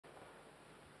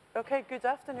Okay, good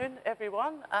afternoon,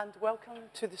 everyone, and welcome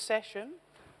to the session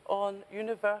on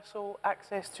universal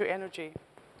access to energy.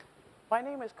 My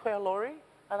name is Lawrie,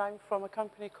 and I'm from a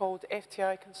company called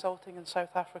FTI Consulting in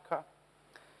South Africa.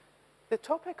 The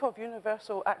topic of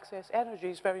universal access energy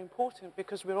is very important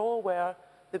because we're all aware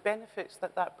the benefits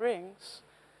that that brings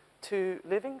to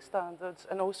living standards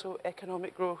and also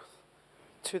economic growth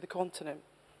to the continent.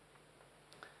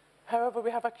 However,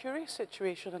 we have a curious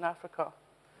situation in Africa.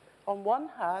 On one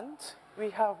hand,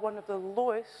 we have one of the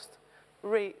lowest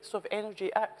rates of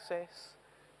energy access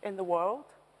in the world.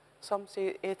 Some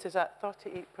say it is at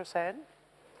 38%.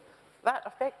 That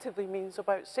effectively means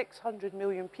about 600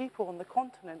 million people on the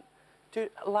continent do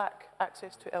lack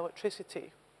access to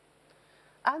electricity.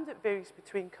 And it varies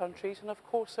between countries, and of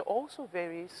course it also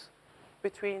varies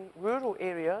between rural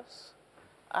areas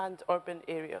and urban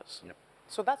areas. Yep.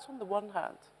 So that's on the one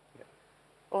hand. Yep.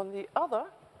 On the other,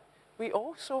 we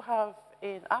also have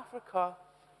in Africa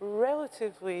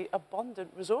relatively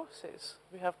abundant resources.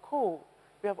 We have coal,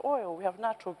 we have oil, we have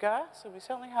natural gas, and we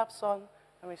certainly have sun,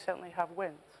 and we certainly have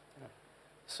wind. Yeah.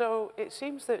 So it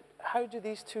seems that how do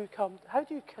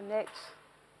you connect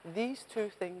these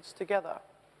two things together?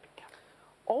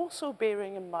 Also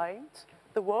bearing in mind,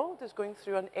 the world is going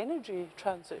through an energy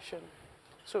transition.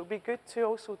 So it would be good to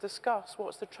also discuss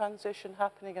what's the transition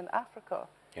happening in Africa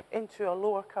into a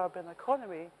lower carbon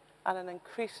economy and an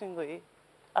increasingly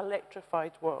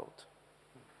electrified world.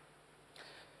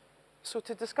 So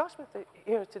to discuss with it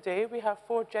here today, we have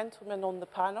four gentlemen on the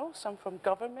panel, some from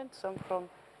government, some from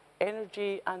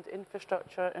energy and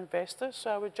infrastructure investors.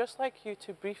 So I would just like you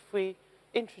to briefly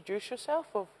introduce yourself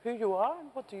of who you are and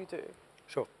what do you do.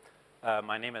 Sure.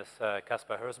 My name is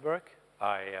Caspar Herzberg.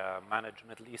 I manage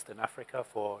Middle East and Africa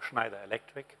for Schneider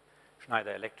Electric.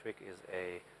 Schneider Electric is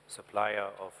a supplier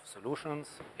of solutions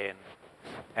in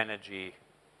energy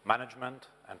management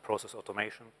and process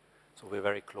automation. So we're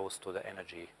very close to the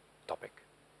energy topic.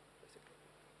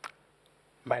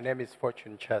 My name is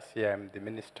Fortune Chasi. I'm the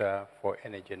Minister for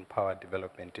Energy and Power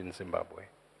Development in Zimbabwe.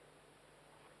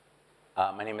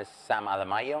 My name is Sam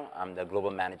Alemayehu. I'm the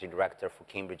Global Managing Director for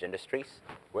Cambridge Industries.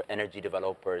 We're energy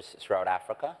developers throughout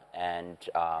Africa, and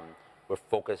we're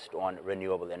focused on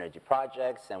renewable energy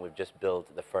projects, and we've just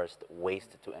built the first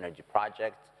waste-to-energy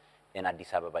project in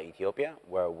Addis Ababa, Ethiopia,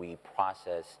 where we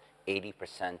process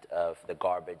 80% of the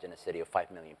garbage in a city of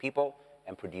 5 million people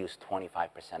and produce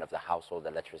 25% of the household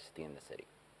electricity in the city.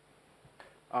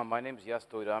 My name is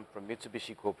Doida. I'm from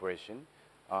Mitsubishi Corporation.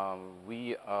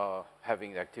 We are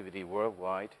having activity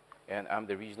worldwide, and I'm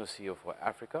the regional CEO for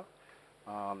Africa.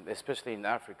 Especially in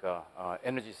Africa,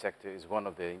 energy sector is one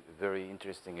of the very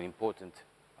interesting and important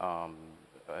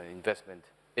investment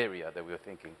area that we're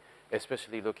thinking,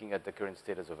 especially looking at the current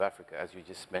status of Africa, as you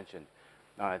just mentioned.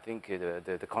 I think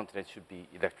the continent should be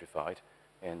electrified,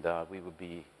 and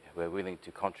we're willing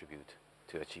to contribute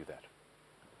to achieve that.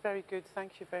 Very good,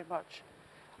 thank you very much.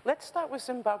 Let's start with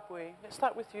Zimbabwe. Let's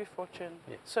start with you, Fortune.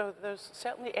 Yes. So there's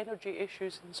certainly energy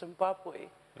issues in Zimbabwe.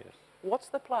 Yes. What's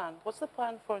the plan? What's the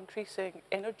plan for increasing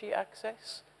energy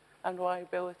access and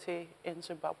reliability in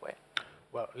Zimbabwe?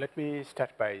 Well, let me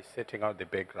start by setting out the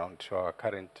background to our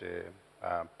current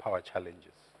power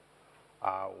challenges.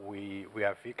 We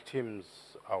are victims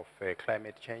of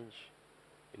climate change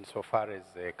insofar as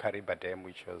the Kariba Dam,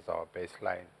 which was our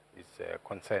baseline, is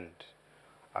concerned.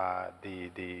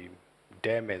 The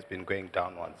dam has been going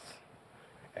downwards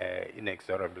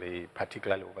inexorably,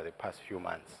 particularly over the past few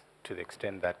months, to the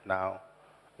extent that now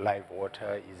live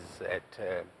water is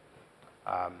at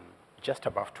just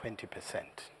above 20%.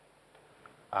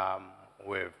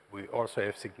 We also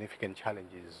have significant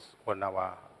challenges on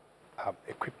our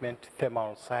equipment,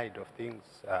 thermal side of things,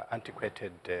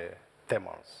 antiquated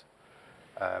thermals.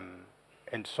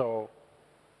 And so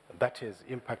that has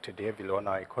impacted heavily on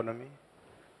our economy.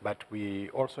 But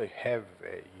we also have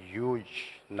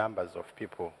huge numbers of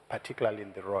people, particularly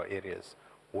in the rural areas,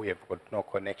 who have got no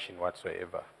connection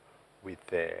whatsoever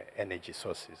with energy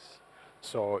sources.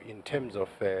 So in terms of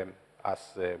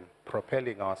us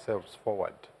propelling ourselves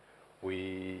forward,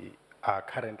 we are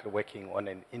currently working on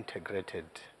an integrated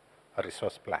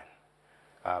resource plan.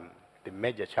 The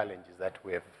major challenge is that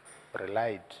we have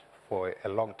relied for a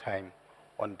long time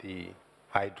on the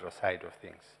hydro side of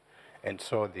things. And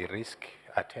so the risk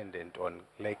attendant on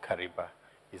Lake Kariba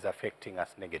is affecting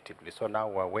us negatively. So now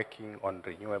we're working on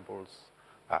renewables,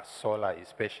 solar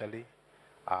especially,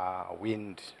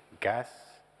 wind, gas,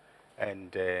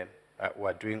 and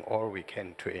we're doing all we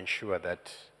can to ensure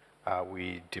that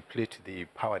we deplete the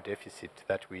power deficit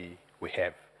that we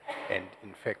have, and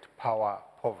in fact power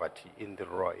poverty in the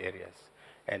rural areas.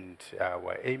 And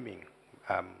we're aiming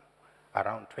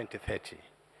around 2030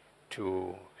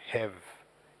 to have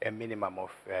a minimum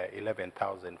of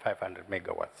 11,500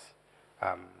 megawatts.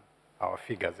 Our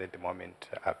figures at the moment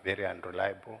are very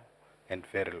unreliable and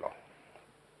very low.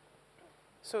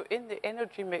 So in the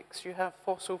energy mix, you have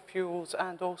fossil fuels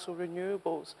and also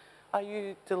renewables. Are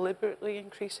you deliberately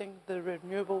increasing the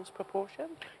renewables proportion?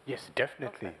 Yes,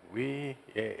 definitely. Okay. We,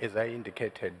 as I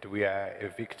indicated, we are a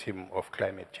victim of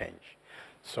climate change.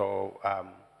 So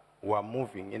we're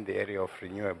moving in the area of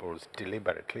renewables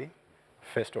deliberately,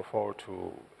 first of all,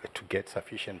 to get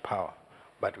sufficient power.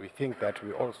 But we think that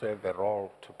we also have a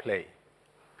role to play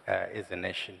as a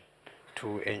nation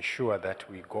to ensure that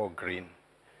we go green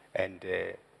and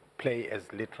play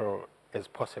as little as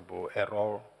possible a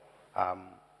role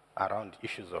around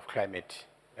issues of climate,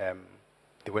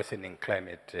 the worsening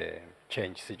climate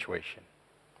change situation.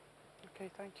 Okay,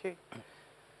 thank you.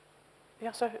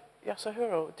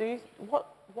 Yasuhiro,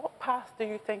 what path do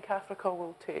you think Africa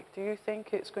will take? Do you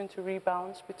think it's going to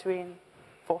rebalance between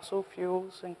fossil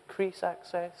fuels, increase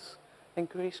access,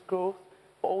 increase growth,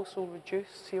 but also reduce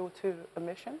CO2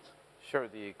 emissions? Sure,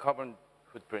 the carbon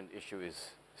footprint issue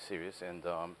is serious, and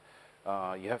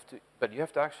you have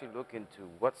to actually look into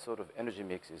what sort of energy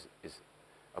mix is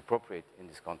appropriate in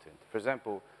this continent. For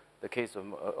example, the case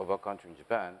of our country in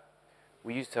Japan,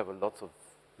 we used to have lots of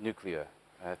nuclear.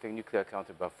 I think nuclear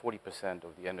accounted about 40%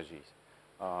 of the energies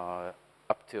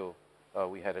up till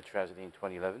we had a tragedy in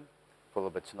 2011,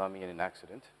 followed by tsunami and an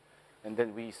accident. And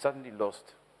then we suddenly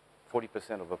lost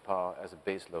 40% of our power as a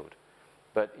base load.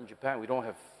 But in Japan, we don't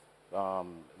have,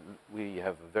 we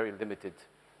have a very limited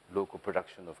local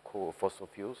production of coal or fossil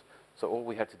fuels. So all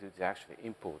we had to do is actually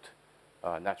import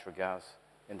natural gas,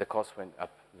 and the cost went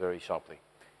up very sharply.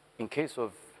 In case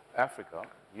of Africa,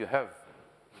 you have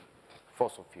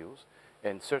fossil fuels,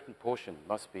 and certain portion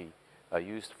must be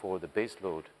used for the base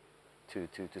load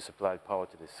to supply power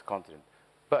to this continent.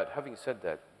 But having said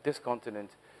that, this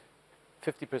continent,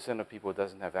 50% of people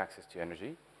doesn't have access to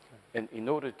energy. And in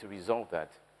order to resolve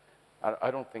that, I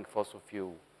don't think fossil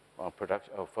fuel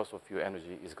production or fossil fuel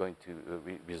energy is going to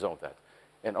resolve that.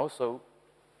 And also,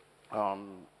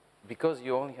 because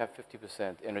you only have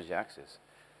 50% energy access,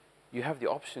 you have the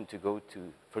option to go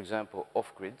to, for example,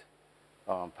 off-grid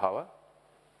power.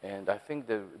 And I think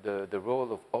the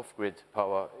role of off-grid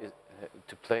power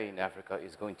to play in Africa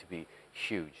is going to be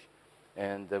huge.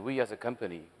 And we as a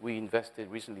company, we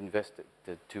recently invested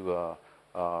to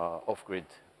off-grid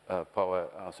power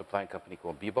supplying company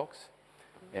called B-Box.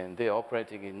 And they're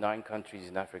operating in 9 countries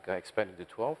in Africa, expanding to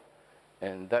 12.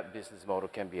 And that business model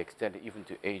can be extended even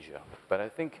to Asia. But I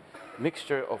think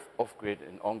mixture of off-grid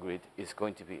and on-grid is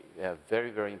going to be very,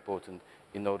 very important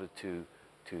in order to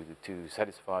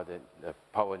satisfy the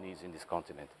power needs in this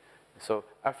continent. So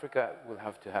Africa will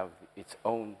have to have its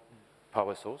own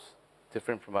power source,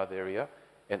 different from other area.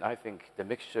 And I think the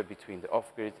mixture between the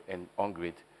off-grid and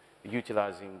on-grid,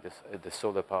 utilizing the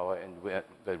solar power and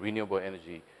the renewable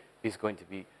energy is going to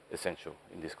be essential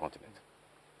in this continent.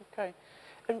 Okay.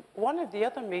 And one of the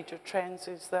other major trends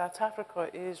is that Africa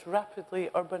is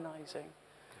rapidly urbanizing.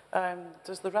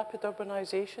 Does the rapid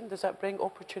urbanization, does that bring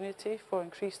opportunity for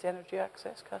increased energy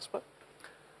access, Caspar?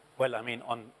 Well, I mean,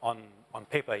 on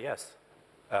paper, yes.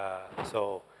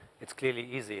 So it's clearly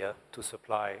easier to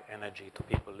supply energy to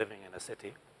people living in a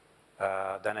city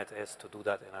than it is to do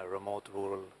that in a remote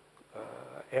rural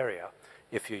area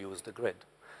if you use the grid.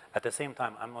 At the same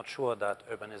time, I'm not sure that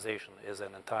urbanization is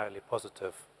an entirely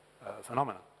positive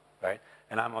phenomenon, right?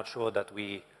 And I'm not sure that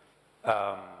we,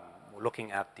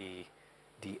 looking at the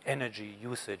energy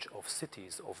usage of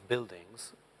cities, of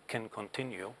buildings, can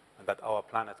continue, and that our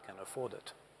planet can afford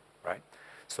it, right?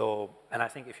 So, and I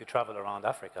think if you travel around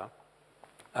Africa,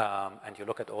 and you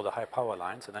look at all the high power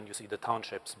lines, and then you see the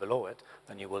townships below it,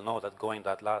 then you will know that going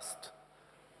that last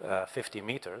 50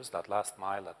 meters, that last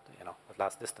mile, that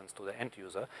last distance to the end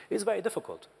user, is very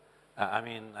difficult. I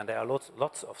mean, and there are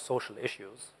lots of social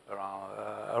issues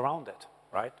around it,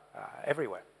 right?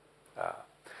 Everywhere.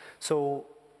 So,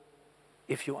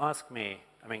 if you ask me,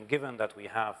 I mean, given that we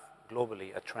have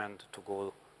globally a trend to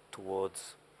go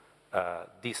towards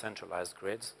decentralized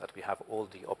grids, that we have all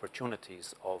the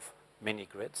opportunities of mini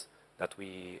grids, that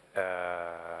we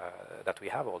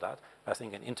have all that, I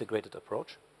think an integrated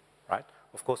approach, right?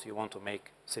 Of course, you want to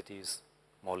make cities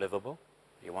more livable.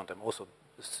 You want them also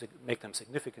make them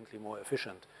significantly more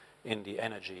efficient in the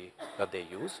energy that they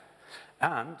use,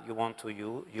 and you want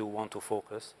to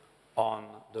focus on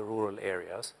the rural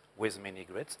areas with mini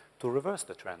grids to reverse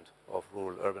the trend of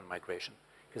rural-urban migration.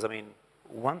 Because I mean,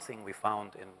 one thing we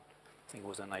found in, I think it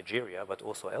was in Nigeria, but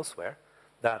also elsewhere,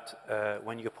 that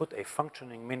when you put a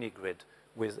functioning mini grid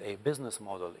with a business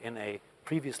model in a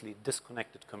previously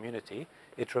disconnected community,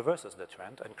 it reverses the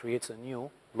trend and creates a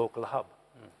new local hub.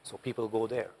 So people go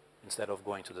there instead of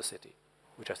going to the city,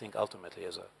 which I think ultimately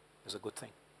is a good thing.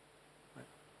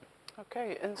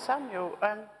 Okay, and Samuel,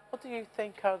 what do you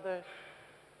think are the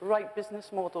right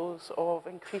business models of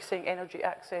increasing energy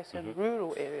access in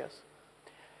rural areas?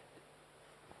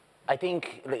 I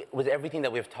think with everything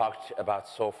that we've talked about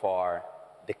so far,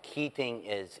 the key thing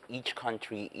is each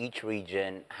country, each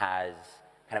region has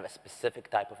kind of a specific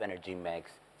type of energy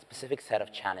mix, specific set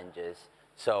of challenges.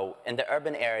 So in the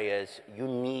urban areas, you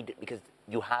need, because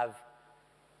you have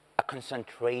a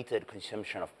concentrated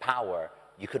consumption of power,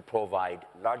 you could provide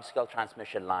large-scale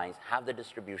transmission lines, have the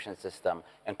distribution system,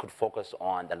 and could focus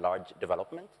on the large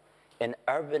development. In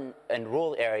urban and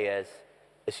rural areas,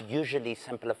 it's usually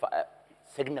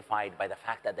signified by the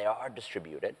fact that they are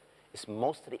distributed. It's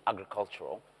mostly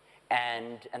agricultural.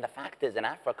 And the fact is, in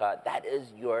Africa, that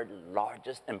is your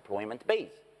largest employment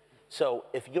base. So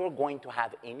if you're going to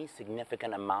have any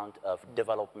significant amount of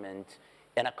development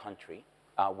in a country,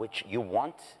 which you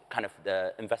want kind of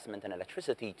the investment in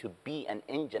electricity to be an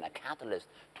engine, a catalyst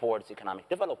towards economic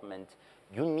development,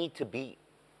 you need to be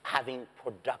having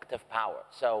productive power.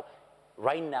 So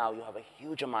right now, you have a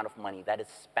huge amount of money that is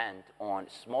spent on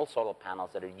small solar panels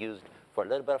that are used for a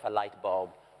little bit of a light bulb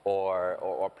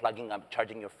or plugging up,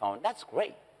 charging your phone. That's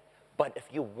great. But if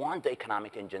you want the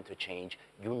economic engine to change,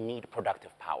 you need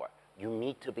productive power. You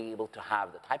need to be able to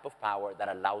have the type of power that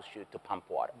allows you to pump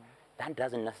water. That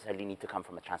doesn't necessarily need to come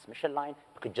from a transmission line.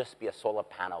 It could just be a solar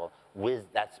panel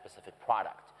with that specific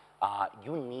product.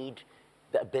 You need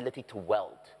the ability to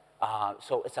weld.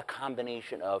 So it's a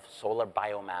combination of solar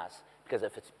biomass, because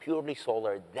if it's purely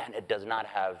solar, then it does not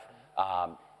have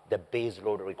the base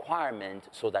load requirement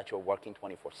so that you're working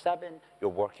 24/7, you're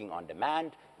working on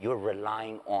demand, you're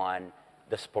relying on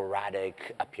the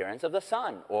sporadic appearance of the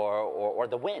sun or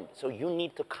the wind. So you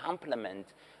need to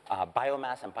complement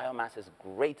biomass, and biomass is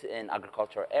great in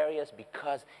agricultural areas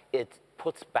because it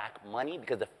puts back money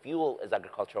because the fuel is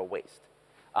agricultural waste.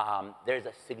 There's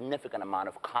a significant amount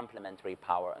of complementary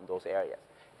power in those areas.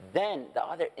 Then the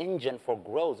other engine for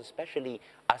growth, especially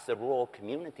as the rural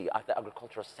community, as the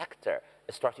agricultural sector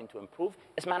is starting to improve,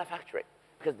 is manufacturing.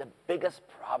 Because the biggest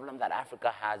problem that Africa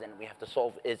has and we have to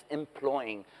solve is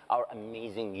employing our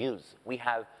amazing youth.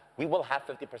 We will have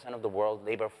 50% of the world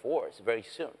labor force very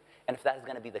soon. And if that is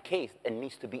going to be the case, it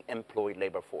needs to be employed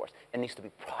labor force. It needs to be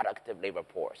productive labor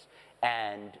force.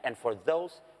 And for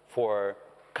those, for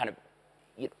kind of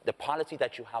the policy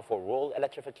that you have for rural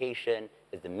electrification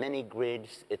is the mini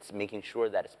grids. It's making sure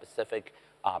that specific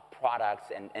products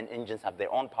and engines have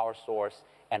their own power source.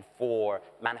 And for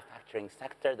manufacturing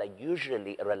sector that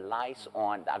usually relies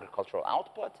on the agricultural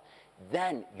output,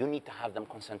 then you need to have them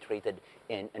concentrated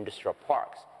in industrial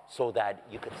parks so that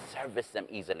you could service them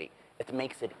easily. It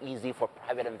makes it easy for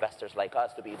private investors like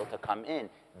us to be able to come in,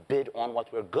 bid on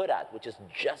what we're good at, which is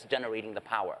just generating the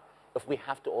power. If we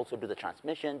have to also do the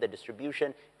transmission, the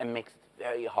distribution, it makes it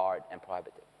very hard and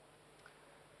prohibitive.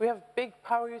 We have big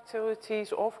power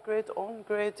utilities, off-grid,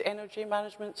 on-grid, energy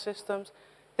management systems.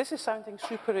 This is sounding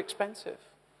super expensive.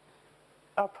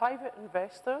 Are private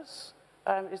investors,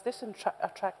 is this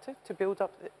attractive to build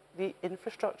up the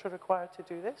infrastructure required to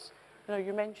do this? You know,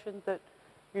 you mentioned that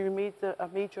you made a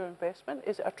major investment.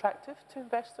 Is it attractive to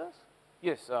investors?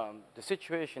 Yes, the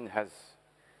situation has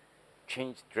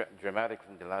changed dramatically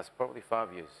in the last probably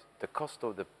 5 years. The cost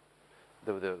of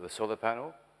the solar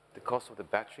panel, the cost of the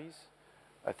batteries,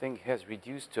 I think has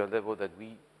reduced to a level that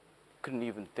we couldn't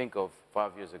even think of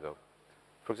 5 years ago.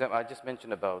 For example, I just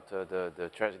mentioned about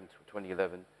the tragedy in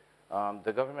 2011.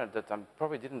 The government at that time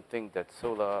probably didn't think that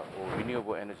solar or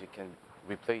renewable energy can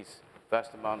replace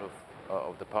vast amount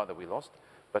of the power that we lost.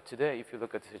 But today, if you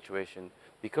look at the situation,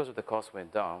 because of the cost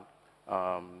went down,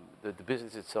 the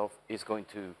business itself is going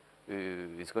to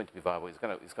be viable. It's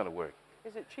going to work.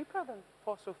 Is it cheaper than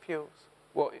fossil fuels?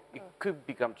 Well, it could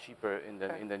become cheaper in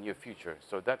the near future.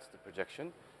 So that's the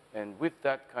projection. And with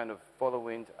that kind of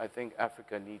following, I think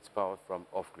Africa needs power from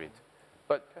off-grid.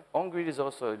 But on-grid is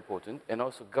also important, and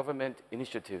also government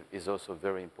initiative is also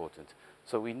very important.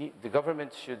 So the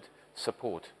government should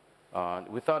support.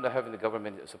 Without having the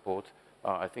government support,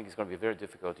 I think it's going to be very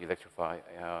difficult to electrify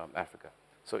Africa.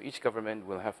 So each government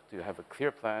will have to have a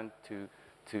clear plan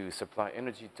to supply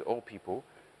energy to all people,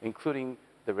 including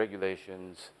the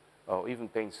regulations, or even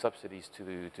paying subsidies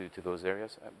to those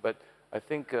areas. But I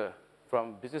think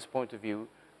from business point of view,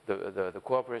 the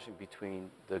cooperation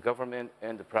between the government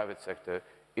and the private sector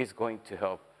is going to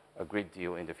help a great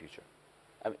deal in the future.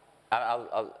 I mean,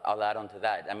 I'll add on to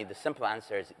that. I mean, the simple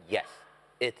answer is yes.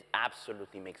 it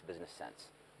absolutely makes business sense.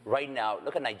 Right now,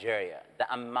 look at Nigeria.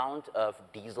 The amount of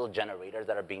diesel generators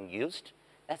that are being used,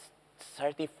 that's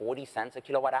 30, 40 cents a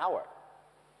kilowatt hour.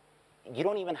 You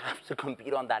don't even have to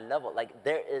compete on that level. Like,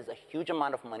 there is a huge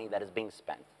amount of money that is being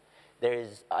spent. There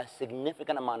is a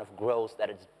significant amount of growth that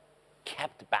is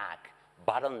kept back,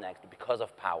 bottlenecked because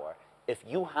of power. If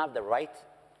you have the right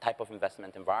type of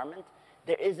investment environment,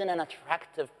 there isn't an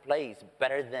attractive place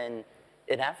better than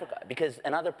in Africa, because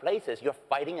in other places, you're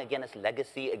fighting against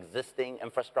legacy, existing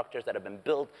infrastructures that have been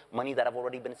built, money that have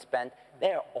already been spent.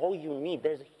 There, all you need,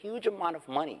 there's a huge amount of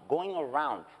money going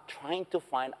around trying to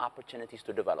find opportunities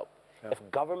to develop. Yeah.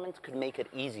 If governments could make it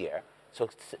easier, so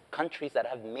countries that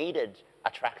have made it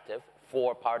attractive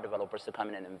for power developers to come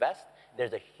in and invest,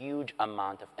 there's a huge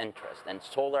amount of interest. And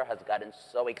solar has gotten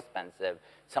so expensive.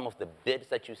 Some of the bids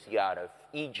that you see out of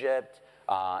Egypt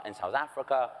and South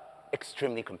Africa,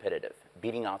 extremely competitive,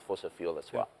 beating out fossil fuel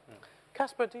as well. Yeah.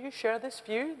 Caspar, do you share this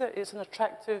view that it's an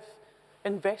attractive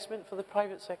investment for the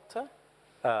private sector?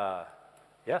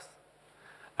 Yes.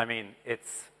 I mean,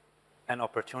 it's an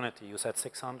opportunity. You said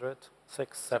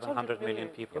 700 million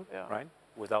people, yeah, right,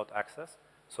 without access.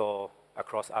 So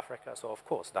across Africa. So of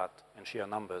course that in sheer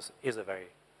numbers is a very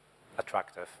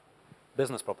attractive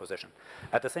business proposition.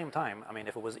 At the same time, I mean,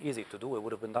 if it was easy to do, it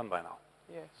would have been done by now.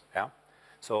 Yes. Yeah.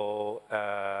 So,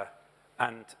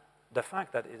 and the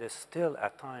fact that it is still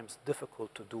at times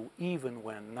difficult to do, even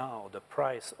when now the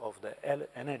price of the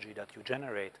energy that you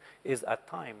generate is at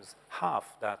times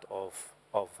half that of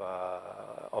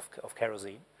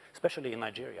kerosene, especially in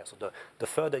Nigeria. So the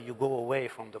further you go away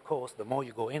from the coast, the more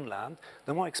you go inland,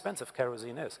 the more expensive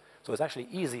kerosene is. So it's actually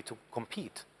easy to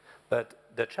compete. But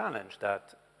the challenge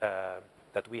that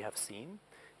we have seen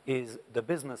is the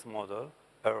business model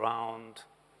around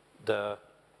the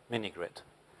mini-grid.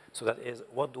 So that is,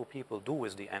 what do people do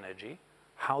with the energy?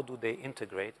 How do they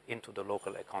integrate into the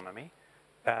local economy?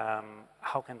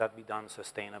 How can that be done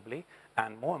sustainably?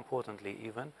 And more importantly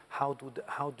even, how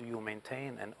do you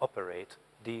maintain and operate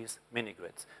these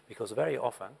mini-grids? Because very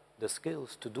often, the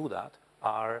skills to do that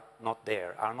are not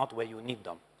there, are not where you need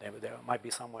them. They might be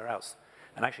somewhere else.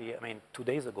 And actually, I mean, 2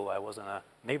 days ago, I was in a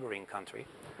neighboring country,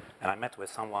 and I met with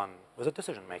someone, was a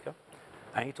decision maker,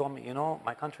 and he told me, you know,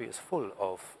 my country is full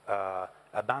of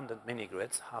abandoned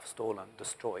mini-grids, half stolen,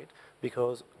 destroyed,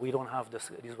 because we don't have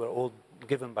these were all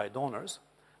given by donors,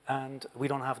 and we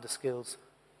don't have the skills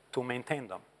to maintain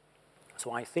them.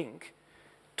 So I think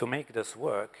to make this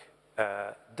work,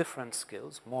 different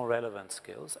skills, more relevant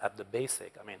skills at the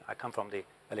basic, I mean, I come from the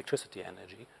electricity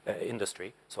energy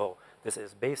industry, so this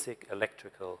is basic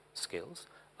electrical skills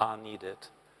are needed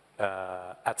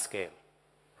at scale,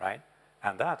 right?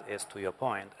 And that is, to your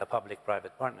point, a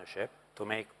public-private partnership to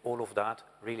make all of that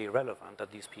really relevant,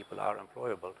 that these people are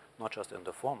employable, not just in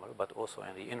the formal, but also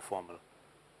in the informal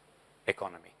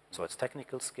economy. So it's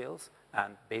technical skills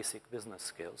and basic business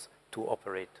skills to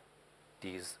operate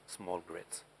these small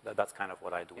grids. That's kind of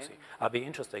what I do see. I'd be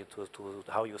interested to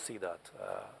how you see that.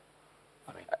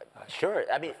 I mean, sure.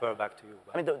 I mean, refer back to you.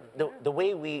 I mean, the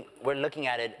way we're looking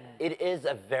at it, it is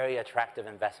a very attractive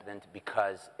investment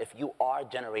because if you are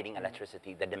generating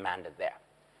electricity, the demand is there.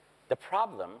 The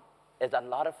problem is a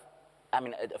lot of, I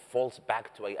mean, it falls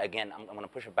back to, again, I'm going to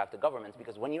push it back to governments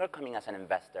because when you're coming as an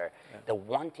investor, the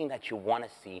one thing that you want to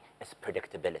see is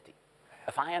predictability.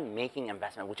 If I am making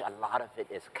investment, which a lot of it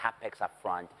is capex up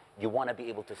front, you want to be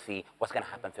able to see what's going to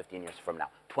happen 15 years from now,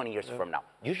 20 years from now.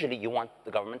 Usually you want the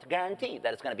government to guarantee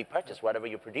that it's going to be purchased, whatever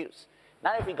you produce.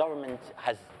 Not every government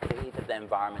has created the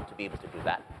environment to be able to do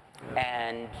that.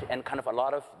 And kind of a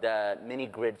lot of the mini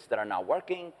grids that are now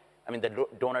working, I mean, the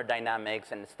donor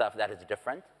dynamics and stuff, that is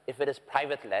different. If it is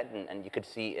private-led, and you could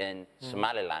see in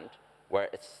Somaliland, where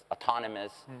it's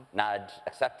autonomous, not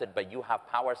accepted, but you have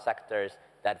power sectors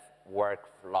that work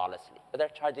flawlessly. But they're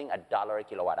charging $1 a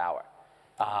kilowatt hour.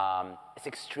 It's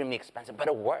extremely expensive, but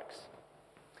it works.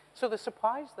 So the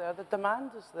supply is there, the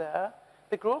demand is there,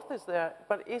 the growth is there,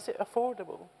 but is it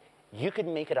affordable? You could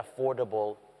make it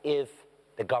affordable if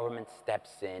the government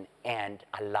steps in and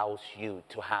allows you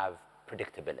to have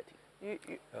predictability.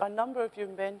 A number of you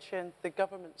mentioned the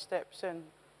government steps in.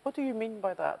 What do you mean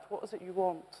by that? What is it you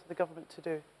want the government to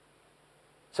do?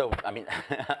 So, I mean,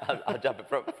 I'll jump in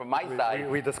from my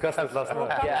side. We discussed it last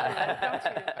night.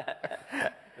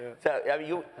 So, I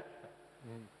mean,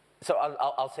 so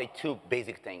I'll say two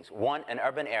basic things. One, in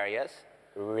urban areas,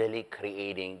 really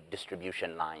creating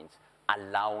distribution lines,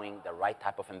 allowing the right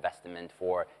type of investment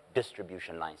for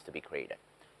distribution lines to be created.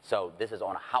 So this is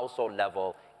on a household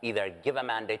level, either give a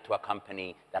mandate to a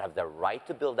company that have the right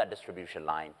to build that distribution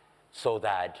line so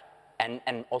that,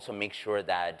 and also make sure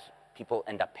that people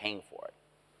end up paying for it.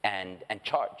 and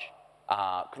charge.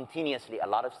 Continuously, a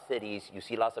lot of cities, you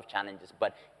see lots of challenges,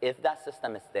 but if that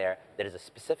system is there, there is a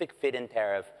specific feed-in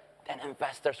tariff, then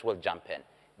investors will jump in.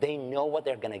 They know what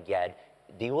they're gonna get.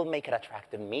 They will make it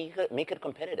attractive, make it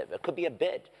competitive. It could be a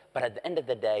bid, but at the end of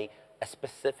the day, a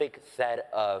specific set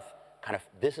of kind of,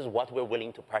 this is what we're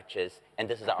willing to purchase, and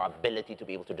this is our ability to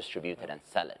be able to distribute it and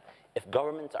sell it. If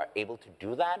governments are able to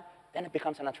do that, then it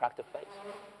becomes an attractive place.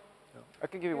 I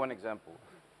can give you one example.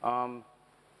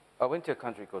 I went to a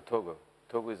country called Togo.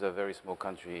 Togo is a very small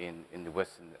country in the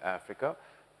Western Africa,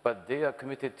 but they are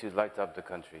committed to light up the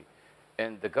country.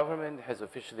 And the government has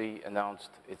officially announced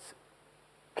its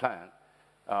plan.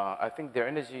 I think their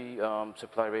energy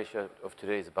supply ratio of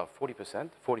today is about 40%,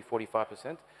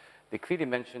 45%. They clearly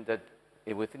mentioned that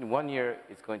within 1 year,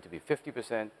 it's going to be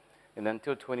 50%, and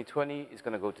until 2020, it's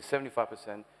going to go to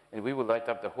 75%, and we will light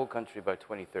up the whole country by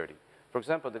 2030. For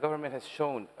example, the government has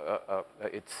shown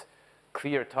its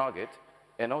clear target,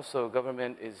 and also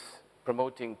government is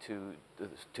promoting to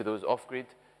those off-grid,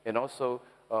 and also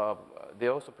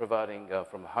they're also providing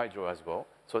from hydro as well.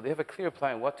 So they have a clear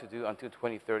plan what to do until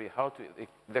 2030, how to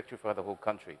electrify the whole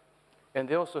country. And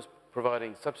they're also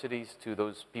providing subsidies to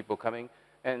those people coming,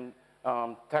 and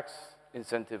tax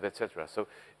incentive, etc. So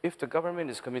if the government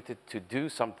is committed to do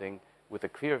something with a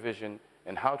clear vision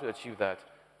and how to achieve that,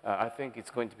 I think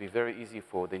it's going to be very easy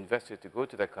for the investor to go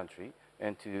to that country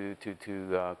and to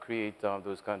create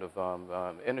those kind of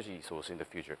energy source in the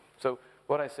future. So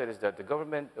what I said is that the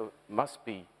government must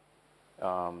be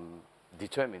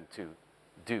determined to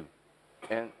do.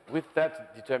 And with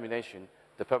that determination,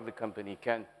 the public company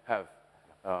can have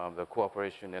the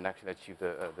cooperation and actually achieve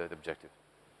the objective.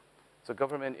 So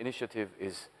government initiative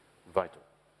is vital.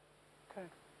 Okay.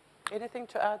 Anything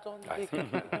to add on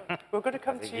the... We're going to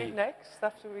come to you next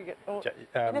after we get...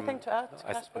 anything to add,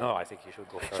 Caspar? No, I think you should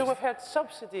go first. So we've had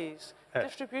subsidies,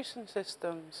 distribution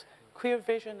systems, clear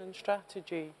vision and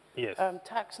strategy, yes.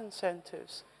 Tax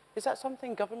incentives. Is that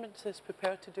something government is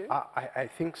prepared to do? I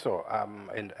think so,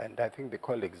 and I think the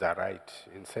colleagues are right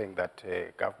in saying that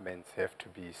governments have to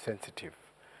be sensitive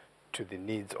to the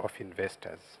needs of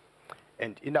investors.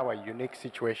 And in our unique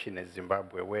situation as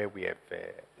Zimbabwe, where we have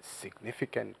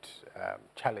significant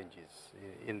challenges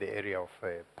in the area of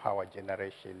power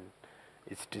generation,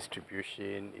 its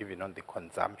distribution, even on the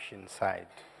consumption side,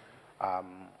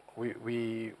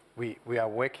 we are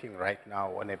working right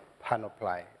now on a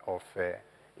panoply of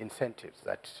incentives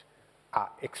that are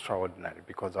extraordinary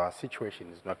because our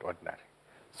situation is not ordinary.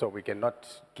 So we cannot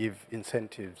give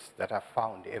incentives that are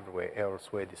found everywhere else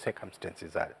where the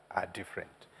circumstances are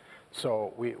different.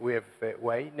 So we're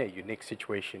in a unique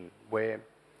situation where,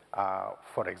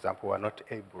 for example, we're not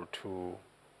able to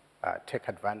take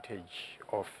advantage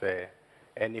of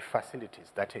any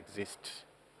facilities that exist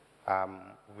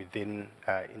within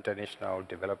international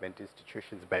development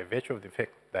institutions by virtue of the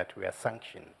fact that we are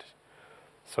sanctioned.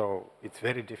 So it's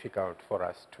very difficult for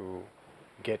us to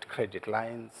get credit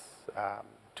lines,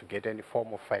 to get any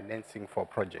form of financing for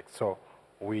projects. So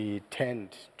we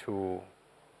tend to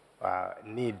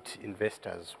need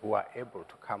investors who are able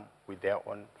to come with their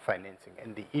own financing.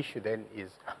 And the issue then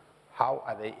is how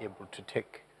are they able to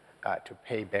take, to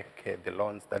pay back the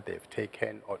loans that they've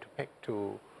taken, or to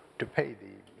pay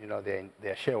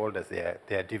their shareholders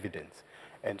their dividends.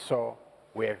 And so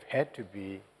we have had to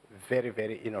be very,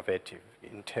 very innovative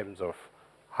in terms of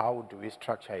how do we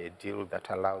structure a deal that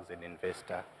allows an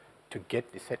investor to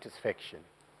get the satisfaction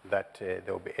that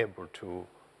they'll be able to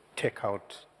take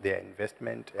out their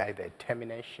investment, either at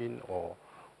termination or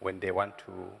when they want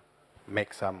to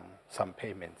make some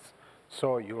payments.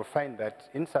 So you will find that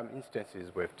in some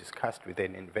instances we've discussed with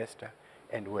an investor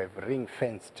and we've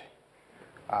ring-fenced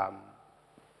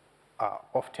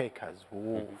off-takers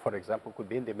who, for example, could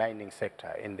be in the mining sector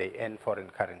and they earn foreign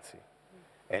currency.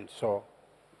 And so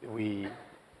we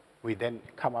then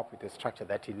come up with a structure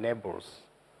that enables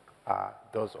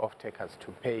those off-takers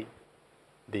to pay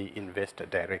the investor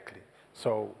directly.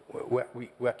 So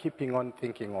we're keeping on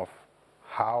thinking of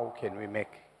how can we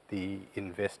make the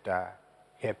investor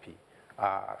happy.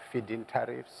 Feed-in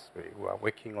tariffs, we are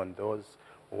working on those.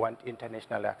 We want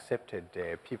internationally accepted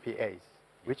PPAs,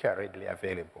 which are readily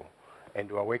available. And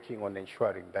we're working on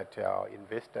ensuring that our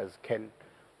investors can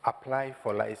apply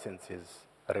for licenses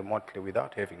remotely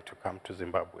without having to come to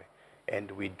Zimbabwe. And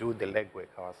we do the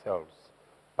legwork ourselves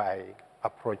by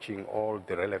approaching all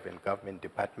the relevant government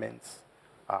departments,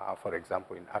 for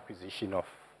example, in acquisition of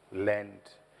land,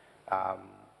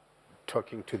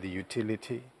 talking to the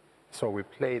utility. So we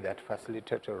play that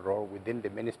facilitator role within the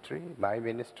ministry, my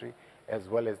ministry, as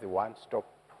well as the one-stop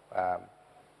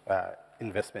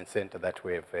investment center that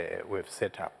we've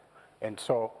set up. And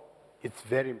so it's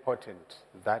very important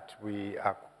that we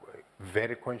are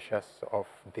very conscious of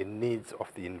the needs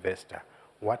of the investor.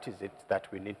 What is it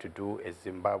that we need to do as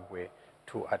Zimbabwe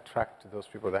to attract those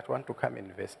people that want to come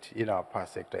invest in our power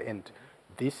sector? And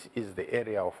this is the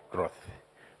area of growth.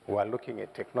 We are looking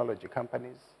at technology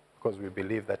companies because we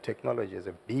believe that technology has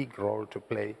a big role to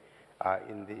play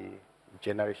in the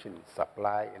generation,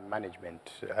 supply, and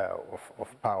management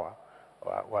of power.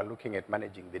 We are looking at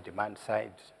managing the demand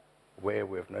side, where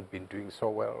we have not been doing so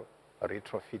well,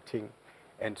 retrofitting.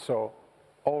 And so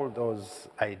all those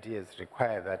ideas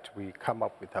require that we come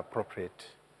up with appropriate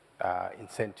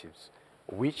incentives,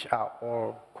 which are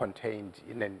all contained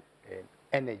in an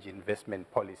energy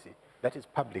investment policy that is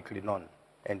publicly known,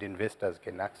 and investors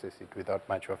can access it without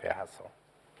much of a hassle.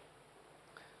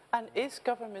 And is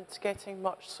government getting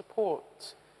much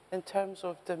support in terms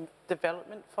of the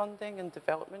development funding and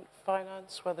development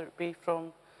finance, whether it be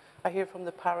from, I hear from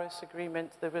the Paris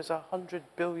Agreement, there was a $100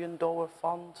 billion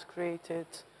fund created,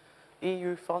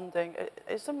 EU funding.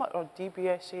 Is there much, or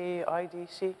DBSA,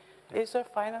 IDC, is there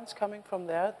finance coming from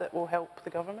there that will help the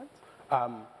government?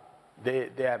 They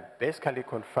are basically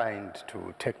confined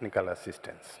to technical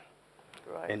assistance.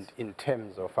 Right. And in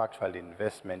terms of actual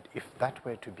investment, if that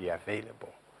were to be available,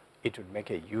 it would make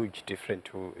a huge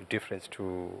difference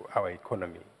to our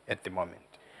economy at the moment.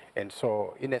 And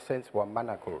so, in a sense, we're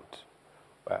manacled.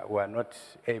 We're not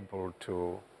able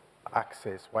to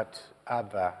access what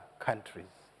other countries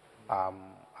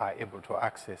are able to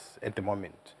access at the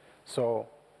moment. So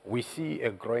we see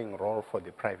a growing role for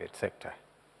the private sector.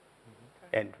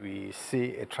 And we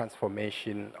see a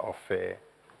transformation of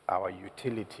our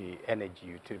utility,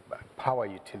 power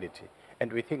utility.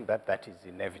 And we think that that is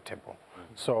inevitable.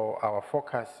 So our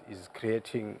focus is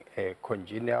creating a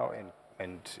congenial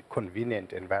and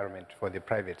convenient environment for the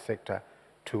private sector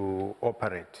to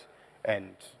operate,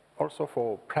 and also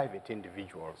for private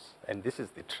individuals. And this is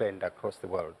the trend across the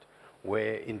world,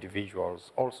 where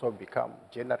individuals also become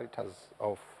generators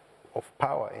of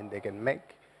power, and they can make,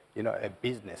 a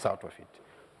business out of it.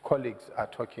 Colleagues are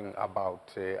talking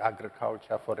about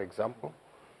agriculture, for example.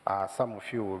 Some of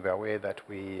you will be aware that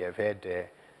we have had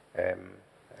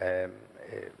a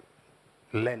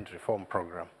land reform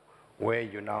program where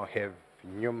you now have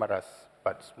numerous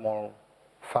but small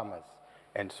farmers.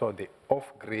 And so the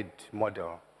off-grid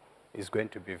model is going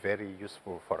to be very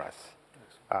useful for us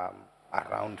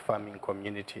around farming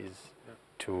communities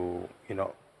to,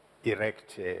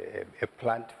 erect a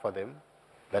plant for them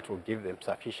that will give them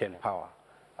sufficient power.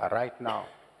 Right now,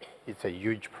 it's a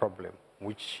huge problem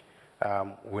which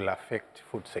will affect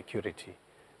food security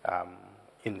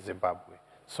in Zimbabwe.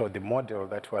 So the model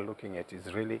that we're looking at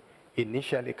is really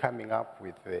initially coming up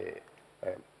with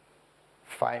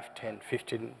 5, 10,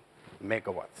 15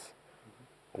 megawatts,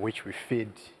 which we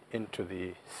feed into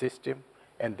the system,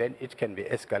 and then it can be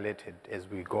escalated as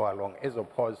we go along, as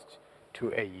opposed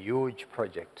to a huge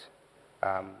project,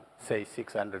 say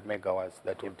 600 megawatts,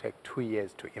 that will take 2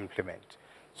 years to implement.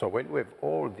 So when we have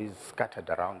all these scattered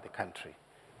around the country,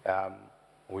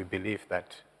 we believe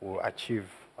that we'll achieve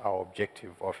our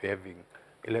objective of having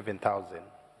 11,000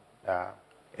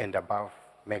 and above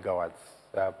megawatts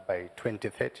by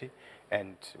 2030,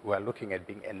 and we're looking at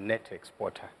being a net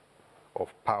exporter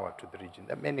of power to the region.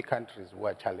 There are many countries who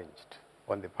are challenged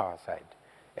on the power side,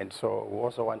 and so we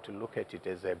also want to look at it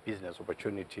as a business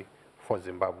opportunity for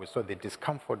Zimbabwe. So the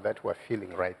discomfort that we're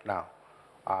feeling right now,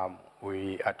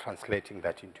 we are translating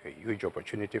that into a huge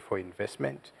opportunity for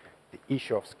investment. The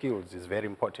issue of skills is very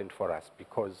important for us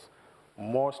because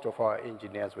most of our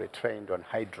engineers were trained on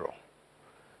hydro.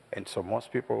 And so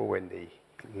most people, when they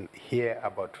hear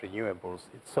about renewables,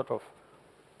 it's sort of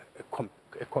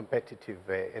a competitive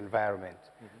environment.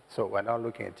 So we're now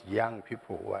looking at young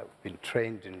people who have been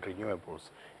trained in renewables,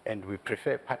 and we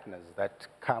prefer partners that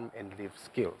come and leave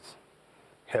skills,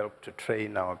 help to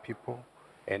train our people,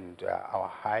 and our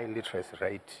high literacy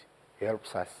rate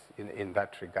helps us in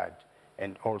that regard.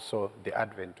 And also the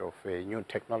advent of new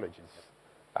technologies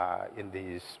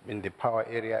in the power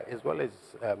area, as well as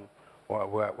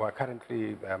we're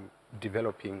currently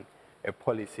developing a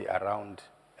policy around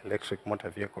electric motor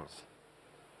vehicles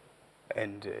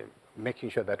and making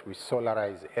sure that we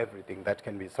solarize everything that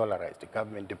can be solarized. The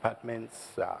government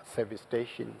departments, service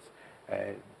stations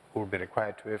will be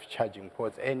required to have charging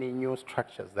ports. Any new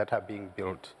structures that are being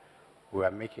built, we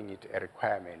are making it a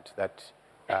requirement that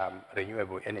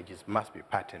renewable energies must be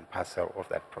part and parcel of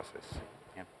that process.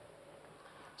 Yeah.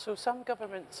 So some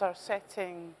governments are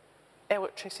setting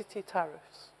electricity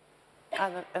tariffs,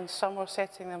 and some are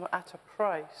setting them at a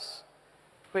price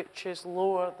which is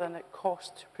lower than it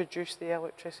costs to produce the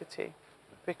electricity.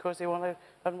 because they want to,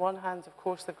 on one hand, of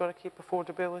course, they've got to keep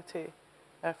affordability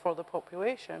for the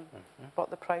population, but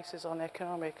the price is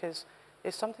uneconomic.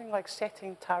 Is something like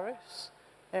setting tariffs?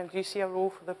 Do you see a role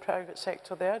for the private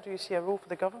sector there? Do you see a role for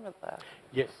the government there?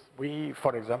 Yes,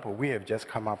 for example, we have just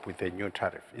come up with a new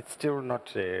tariff. It's still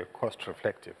not cost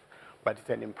reflective, but it's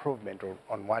an improvement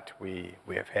on what we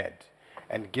have had.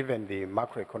 And given the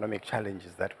macroeconomic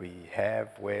challenges that we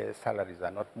have, where salaries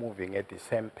are not moving at the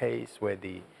same pace, where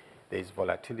there's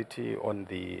volatility on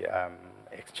the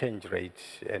exchange rate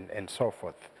and so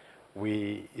forth,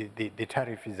 the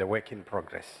tariff is a work in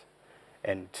progress.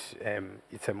 And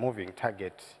it's a moving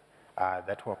target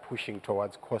that we're pushing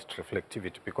towards cost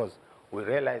reflectivity, because we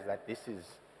realize that this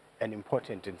is an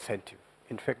important incentive.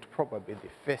 In fact, probably the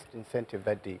first incentive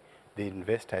that the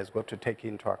investor has got to take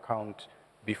into account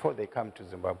before they come to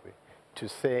Zimbabwe, to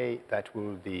say that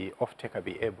will the off-taker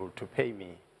be able to pay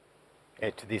me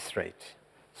at this rate.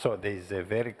 So there's a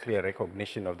very clear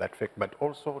recognition of that fact, but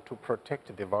also to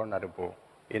protect the vulnerable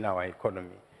in our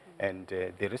economy. And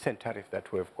the recent tariff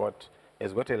that we've got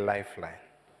has got a lifeline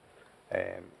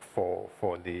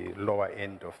for the lower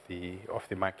end of the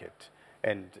market,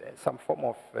 and some form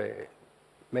of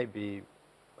maybe,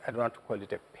 I don't want to call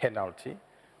it a penalty,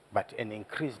 but an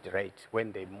increased rate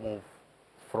when they move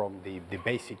from the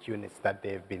basic units that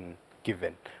they've been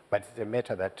given. But it's a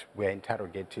matter that we're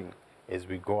interrogating as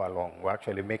we go along. We're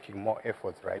actually making more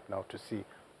efforts right now to see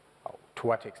to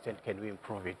what extent can we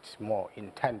improve it more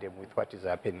in tandem with what is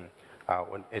happening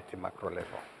at the macro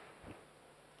level.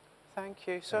 Thank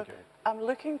you. So Thank you. I'm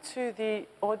looking to the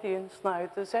audience now.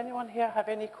 Does anyone here have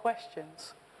any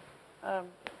questions? Go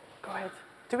ahead.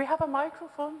 Do we have a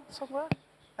microphone somewhere?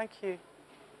 Thank you.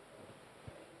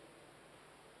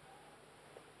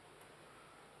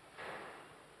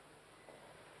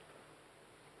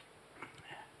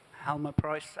 Helmer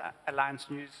Price, Alliance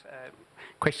News.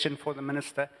 Question for the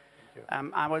Minister.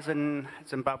 I was in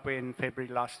Zimbabwe in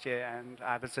February last year, and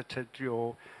I visited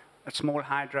a small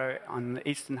hydro on the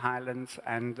Eastern Highlands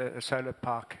and a solar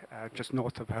park just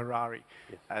north of Harare.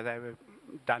 Yes. They were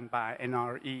done by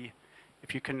NRE.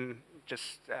 If you can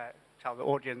just tell the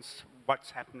audience what's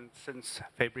happened since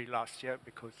February last year,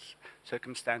 because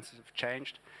circumstances have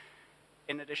changed.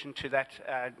 In addition to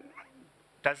that,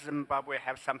 does Zimbabwe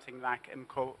have something like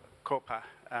Mkopa,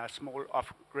 small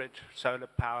off-grid solar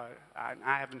power? I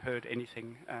haven't heard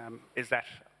anything. Is that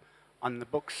on the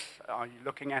books? Are you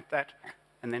looking at that?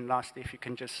 And then lastly, if you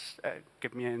can just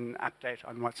give me an update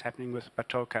on what's happening with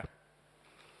Batoka.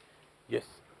 Yes.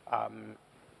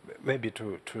 Maybe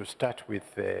to start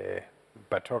with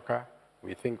Batoka,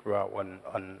 we think we are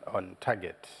on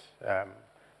target.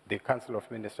 The Council of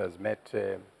Ministers met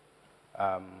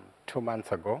 2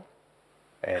 months ago,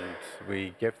 and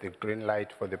we gave the green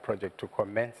light for the project to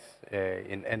commence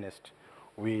in earnest.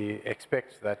 We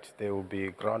expect that there will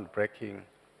be groundbreaking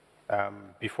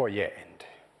before year end.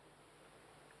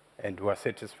 And we are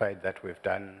satisfied that we've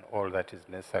done all that is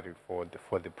necessary for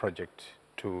the project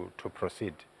to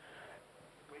proceed.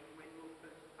 When will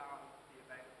this power be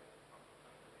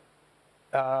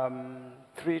available?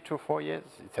 3 to 4 years,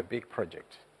 it's a big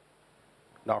project.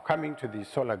 Now, coming to the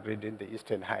solar grid in the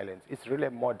Eastern Highlands, it's really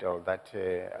a model that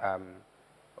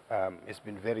has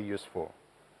been very useful.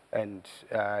 And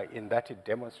in that it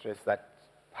demonstrates that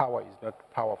power is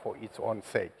not power for its own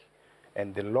sake.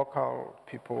 And the local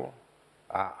people,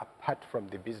 apart from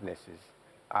the businesses,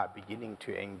 are beginning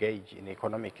to engage in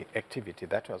economic activity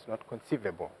that was not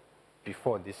conceivable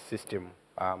before this system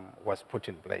was put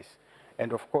in place.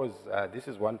 And of course, this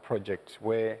is one project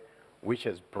which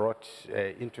has brought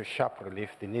into sharp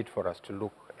relief the need for us to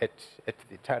look at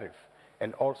the tariff,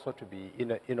 and also to be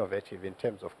innovative in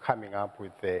terms of coming up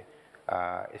with a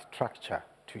structure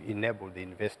to enable the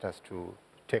investors to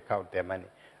take out their money.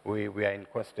 We are in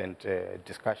constant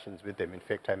discussions with them. In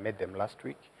fact, I met them last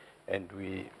week, and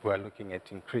we were looking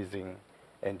at increasing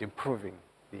and improving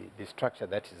the structure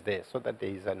that is there, so that there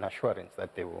is an assurance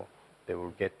that they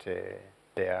will get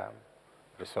their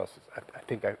resources. I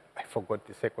think I forgot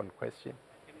the second question.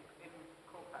 In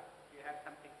Mkopa, do you have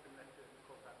something similar to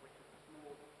Mkopa, which is a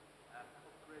small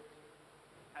off-grid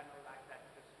panel like that,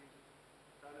 just using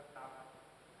solar power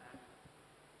and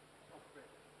off-grid?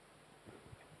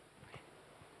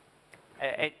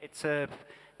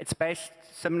 It's based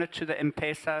similar to the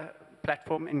M-Pesa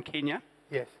platform in Kenya.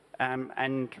 Yes.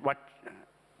 And what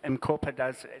Mkopa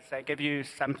does is they give you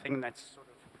something that's sort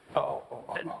of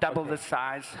double the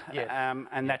size, Yes.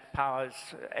 and that powers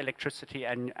electricity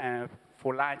and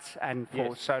for lights and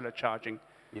for solar charging.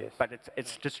 Yes. But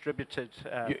it's distributed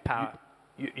power.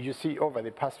 You see, over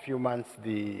the past few months,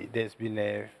 there's been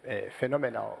a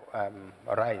phenomenal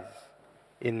rise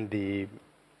in the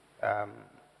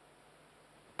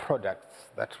products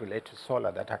that relate to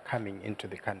solar that are coming into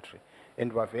the country.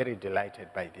 And we're very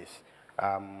delighted by this.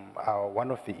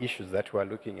 One of the issues that we're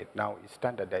looking at now is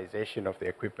standardization of the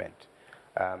equipment,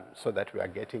 so that we are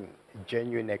getting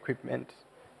genuine equipment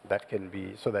that can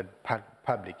be, so that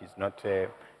public is not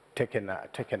taken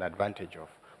advantage of.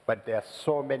 But there are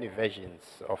so many versions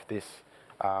of this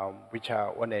which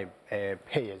are on a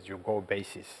pay-as-you-go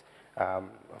basis.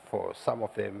 For some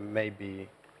of them, maybe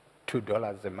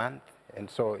 $2 a month, and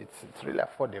so it's really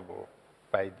affordable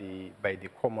by the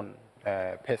common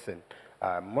person.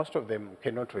 Most of them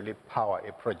cannot really power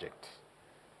a project,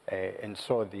 and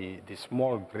so the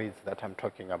small grids that I'm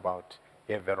talking about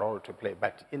have a role to play.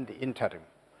 But in the interim,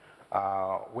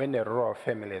 when a rural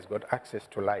family has got access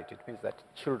to light, it means that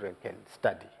children can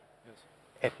study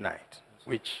at night,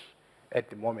 which at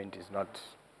the moment is not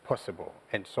possible.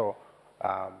 And so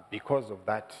because of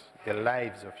that, the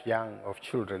lives of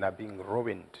children are being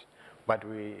ruined. But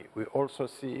we also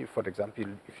see, for example,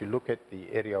 if you look at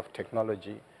the area of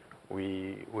technology,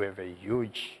 we have a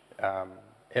huge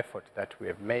effort that we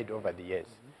have made over the years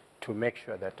to make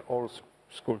sure that all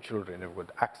school children have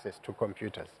got access to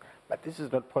computers. But this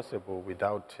is not possible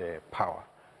without power.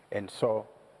 And so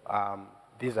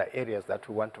these are areas that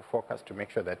we want to focus to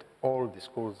make sure that all the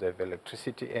schools have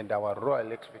electricity, and our Rural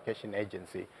Electrification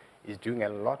Agency is doing a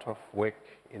lot of work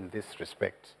in this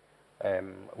respect,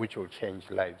 which will change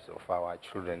lives of our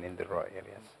children in the rural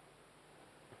areas.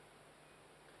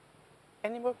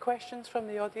 Any more questions from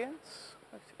the audience?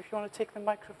 If you want to take the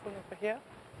microphone over here.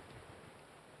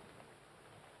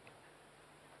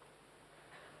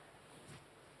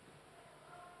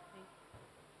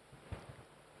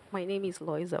 My name is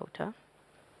Lawrie Zauta,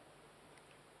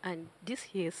 and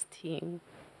this year's theme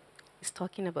is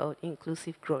talking about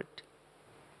inclusive growth.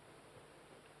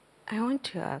 I want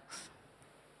to ask,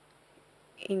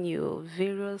 in your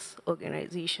various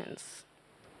organizations,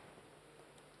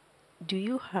 do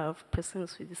you have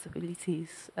persons with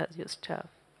disabilities as your staff?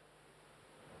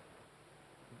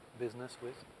 Business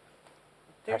with?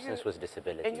 Persons with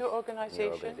disabilities. In your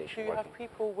organization, do you have working.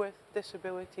 people with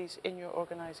disabilities in your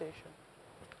organization?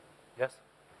 Yes.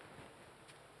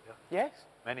 Yeah. Yes?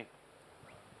 Many.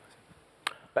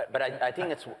 But I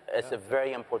think it's a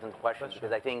very important question,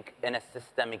 because I think in a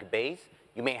systemic base,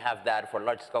 you may have that for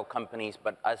large-scale companies,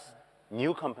 but as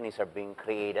new companies are being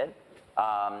created,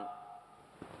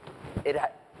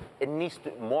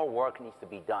 more work needs to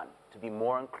be done to be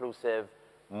more inclusive,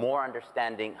 more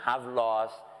understanding, have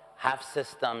laws, have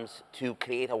systems to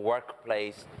create a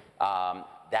workplace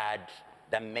that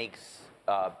makes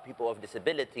people of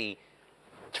disability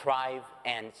thrive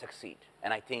and succeed.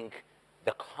 And I think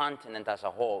the continent as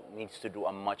a whole needs to do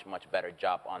a much, much better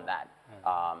job on that.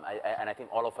 And I think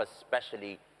all of us,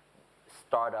 especially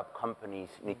startup companies,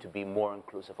 need to be more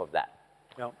inclusive of that.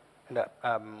 Yeah.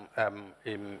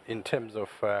 In terms of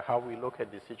how we look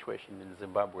at the situation in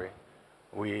Zimbabwe,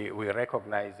 we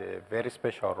recognize a very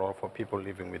special role for people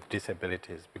living with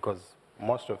disabilities, because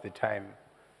most of the time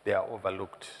they are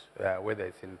overlooked, whether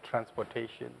it's in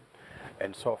transportation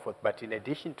and so forth. But in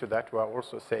addition to that, we are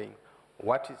also saying,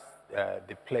 what is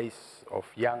the place of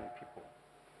young people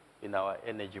in our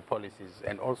energy policies,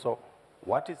 and also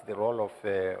what is the role of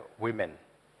women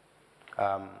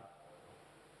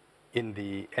in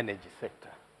the energy sector?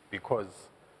 Because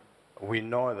we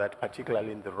know that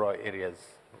particularly in the rural areas,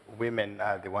 women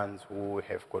are the ones who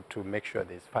have got to make sure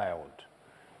there's firewood.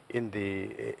 In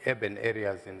the urban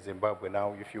areas in Zimbabwe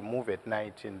now, if you move at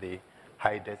night in the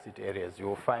high density areas,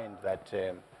 you'll find that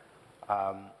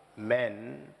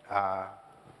men are,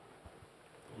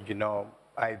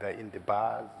 either in the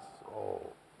bars or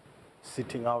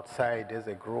sitting outside as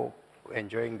a group,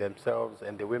 enjoying themselves,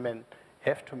 and the women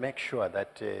have to make sure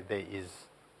that there is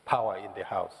power in the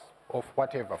house of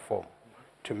whatever form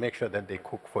to make sure that they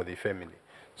cook for the family.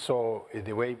 So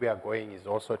the way we are going is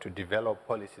also to develop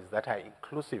policies that are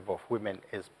inclusive of women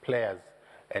as players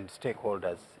and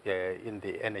stakeholders in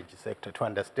the energy sector, to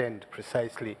understand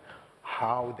precisely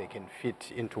how they can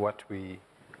fit into what we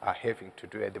are having to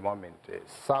do at the moment.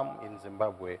 Some in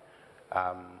Zimbabwe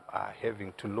are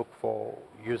having to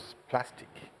use plastic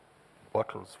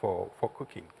bottles for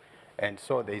cooking. And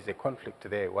so there is a conflict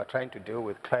there. We're trying to deal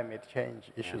with climate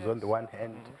change issues on the one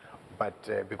hand, but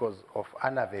because of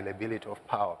unavailability of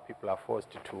power, people are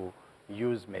forced to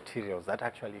use materials that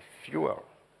actually fuel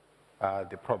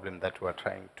the problem that we're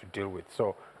trying to deal with.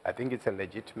 So I think it's a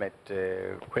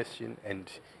legitimate question, and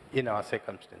in our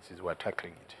circumstances, we're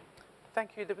tackling it.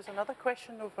 Thank you. There was another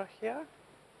question over here.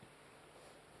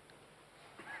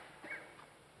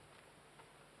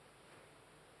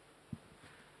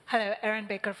 Hello, Erin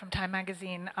Baker from Time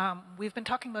Magazine. We've been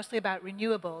talking mostly about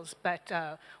renewables, but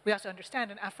we also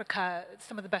understand in Africa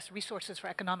some of the best resources for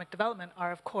economic development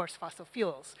are, of course, fossil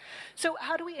fuels. So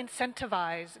how do we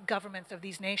incentivize governments of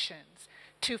these nations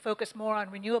to focus more on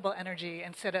renewable energy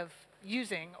instead of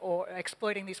using or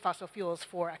exploiting these fossil fuels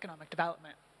for economic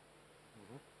development?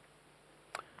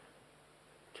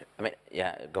 I mean,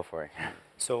 yeah, go for it.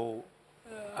 So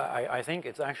I think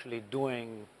it's actually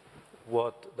doing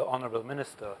what the Honorable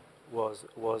Minister was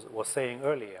saying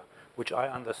earlier, which I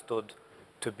understood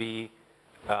to be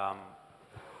a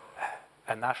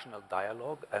national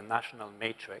dialogue, a national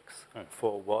matrix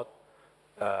for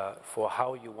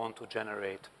how you want to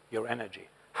generate your energy.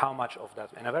 How much of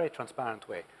that, in a very transparent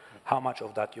way, how much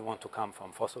of that you want to come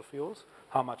from fossil fuels,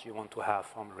 how much you want to have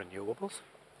from renewables,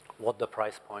 what the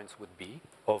price points would be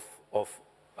of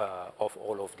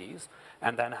all of these,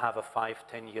 and then have a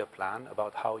 5-10-year plan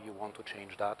about how you want to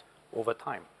change that over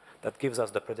time. That gives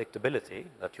us the predictability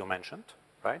that you mentioned,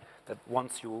 right? That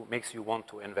makes you want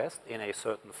to invest in a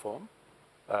certain form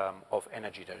of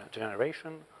energy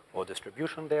generation or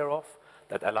distribution thereof,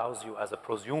 that allows you as a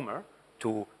prosumer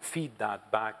to feed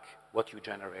that back, what you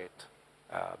generate,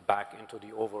 back into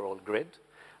the overall grid.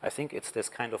 I think it's this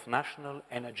kind of national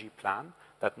energy plan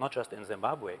that not just in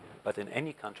Zimbabwe, but in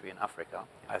any country in Africa,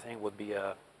 I think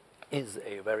is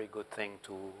a very good thing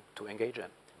to engage in.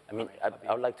 I mean,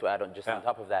 I would like to add on just on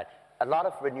top of that, a lot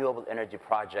of renewable energy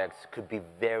projects could be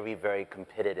very, very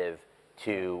competitive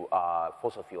to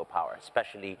fossil fuel power,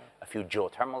 especially a few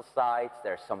geothermal sites.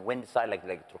 There's some wind sites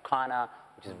like Turkana,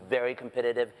 which is very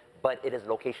competitive, but it is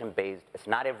location-based. It's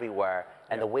not everywhere.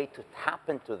 And the way to tap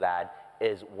into that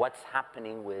is what's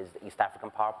happening with the East African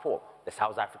Power Pool, the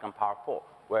South African Power Pool,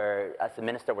 where, as the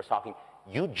minister was talking,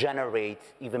 you generate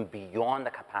even beyond the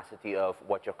capacity of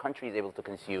what your country is able to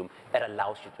consume. It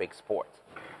allows you to export.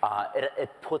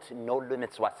 It puts no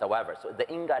limits whatsoever. So the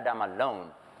Inga Dam alone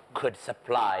could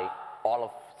supply all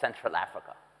of Central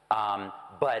Africa.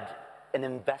 But an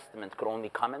investment could only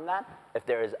come in that if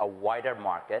there is a wider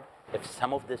market, if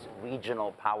some of these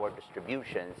regional power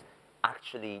distributions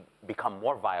actually become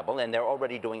more viable, and they're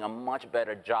already doing a much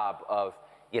better job of,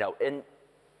 in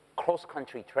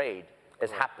cross-country trade is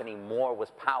happening more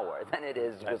with power than it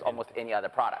is with almost any other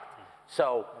product.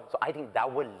 So I think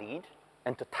that will lead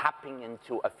into tapping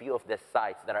into a few of these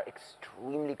sites that are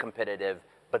extremely competitive,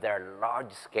 but they're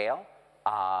large scale,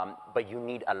 but you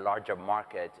need a larger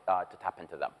market to tap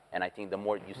into them. And I think the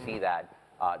more you see that,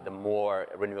 the more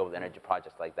renewable energy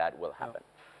projects like that will happen.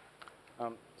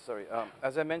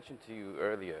 As I mentioned to you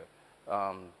earlier,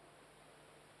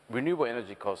 renewable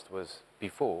energy cost was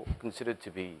before considered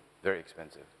to be very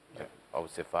expensive. I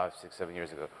would say 5, 6, 7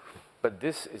 years ago. But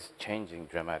this is changing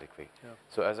dramatically.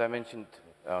 So as I mentioned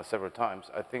several times,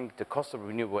 I think the cost of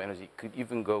renewable energy could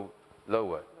even go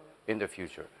lower in the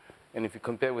future. And if you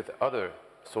compare with other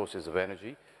sources of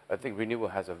energy, I think renewable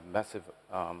has a massive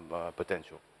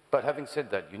potential. But having said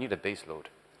that, you need a base load.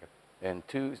 And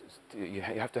you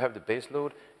have to have the base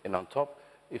load, and on top,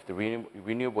 if the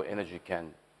renewable energy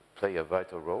can play a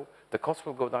vital role, the cost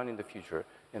will go down in the future,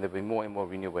 and there'll be more and more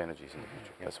renewable energies in the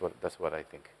future. That's what I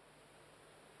think.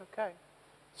 Okay.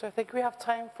 So I think we have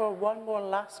time for one more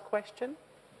last question.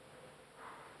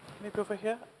 Maybe over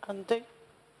here, Andy.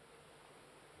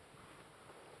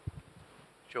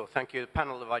 Sure, thank you. The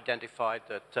panel have identified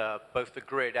that both the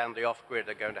grid and the off-grid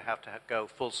are going to have go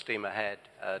full steam ahead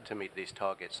to meet these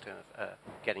targets, to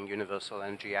getting universal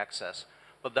energy access.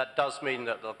 But that does mean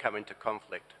that they'll come into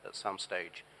conflict at some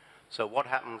stage. So what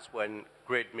happens when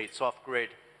grid meets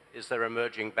off-grid? Is there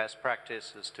emerging best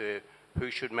practice as to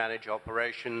who should manage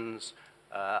operations,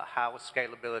 how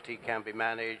scalability can be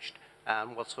managed,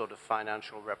 and what sort of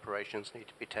financial reparations need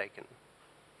to be taken?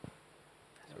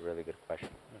 That's a really good question.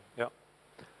 Yeah.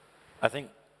 I think,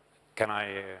 can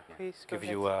I give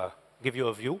you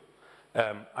a view?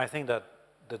 I think that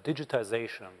the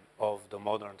digitization of the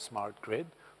modern smart grid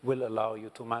will allow you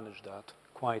to manage that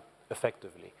quite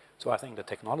effectively. So I think the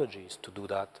technologies to do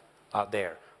that are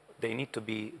there. They need to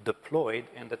be deployed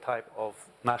in the type of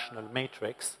national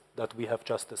matrix that we have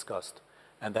just discussed.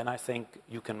 And then I think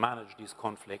you can manage these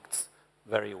conflicts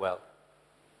very well.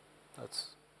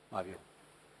 That's my view.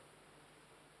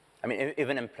 I mean,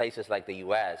 even in places like the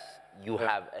US, you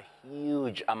have a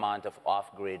huge amount of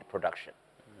off-grid production.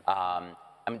 I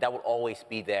mean, that will always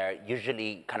be there.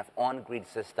 Usually, kind of on-grid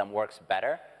system works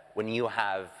better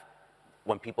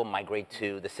when people migrate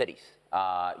to the cities.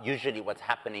 Usually what's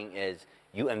happening is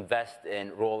you invest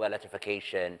in rural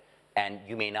electrification and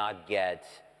you may not get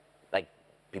like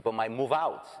people might move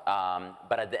out.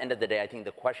 But at the end of the day, I think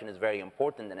the question is very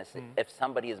important. And if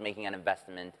somebody is making an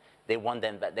investment, they're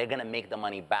going to make the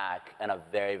money back in a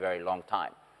very, very long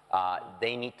time.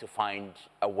 They need to find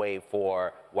a way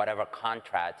for whatever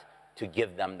contract to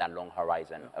give them that long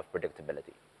horizon of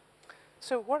predictability.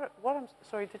 So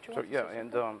sorry, did you want to say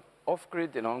something? And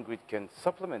off-grid and on-grid can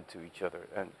supplement to each other.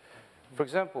 And for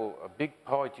example, big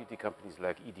power utility companies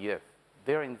like EDF,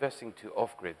 they're investing to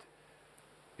off-grid.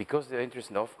 Because they're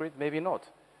interested in off-grid, maybe not.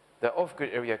 The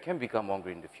off-grid area can become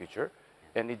on-grid in the future,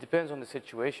 and it depends on the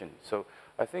situation. So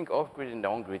I think off-grid and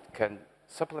on-grid can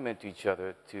supplement to each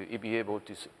other to be able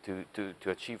to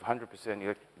achieve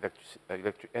 100%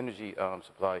 electric energy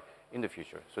supply in the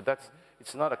future. So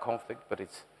it's not a conflict, but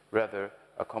it's rather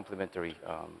a complementary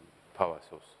power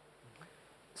source.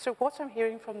 So what I'm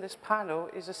hearing from this panel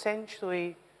is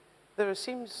essentially there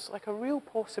seems like a real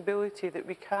possibility that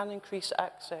we can increase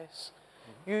access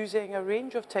using a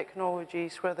range of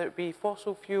technologies, whether it be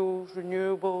fossil fuels,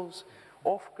 renewables,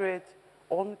 off-grid,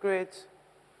 on-grid,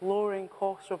 lowering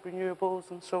costs of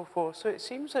renewables and so forth. So it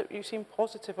seems that you seem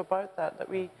positive about that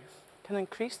we can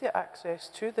increase the access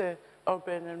to the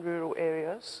urban and rural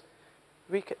areas,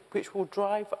 which will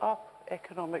drive up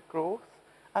economic growth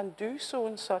and do so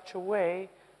in such a way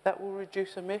that will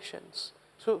reduce emissions.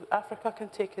 So Africa can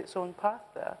take its own path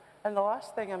there. And the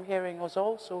last thing I'm hearing was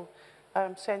also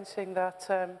sensing that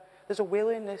there's a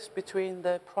willingness between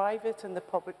the private and the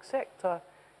public sector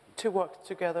to work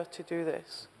together to do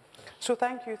this. So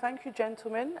thank you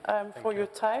gentlemen, for your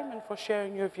time and for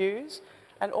sharing your views.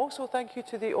 And also thank you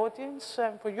to the audience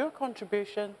for your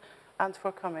contribution and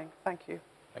for coming. Thank you.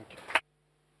 Thank you.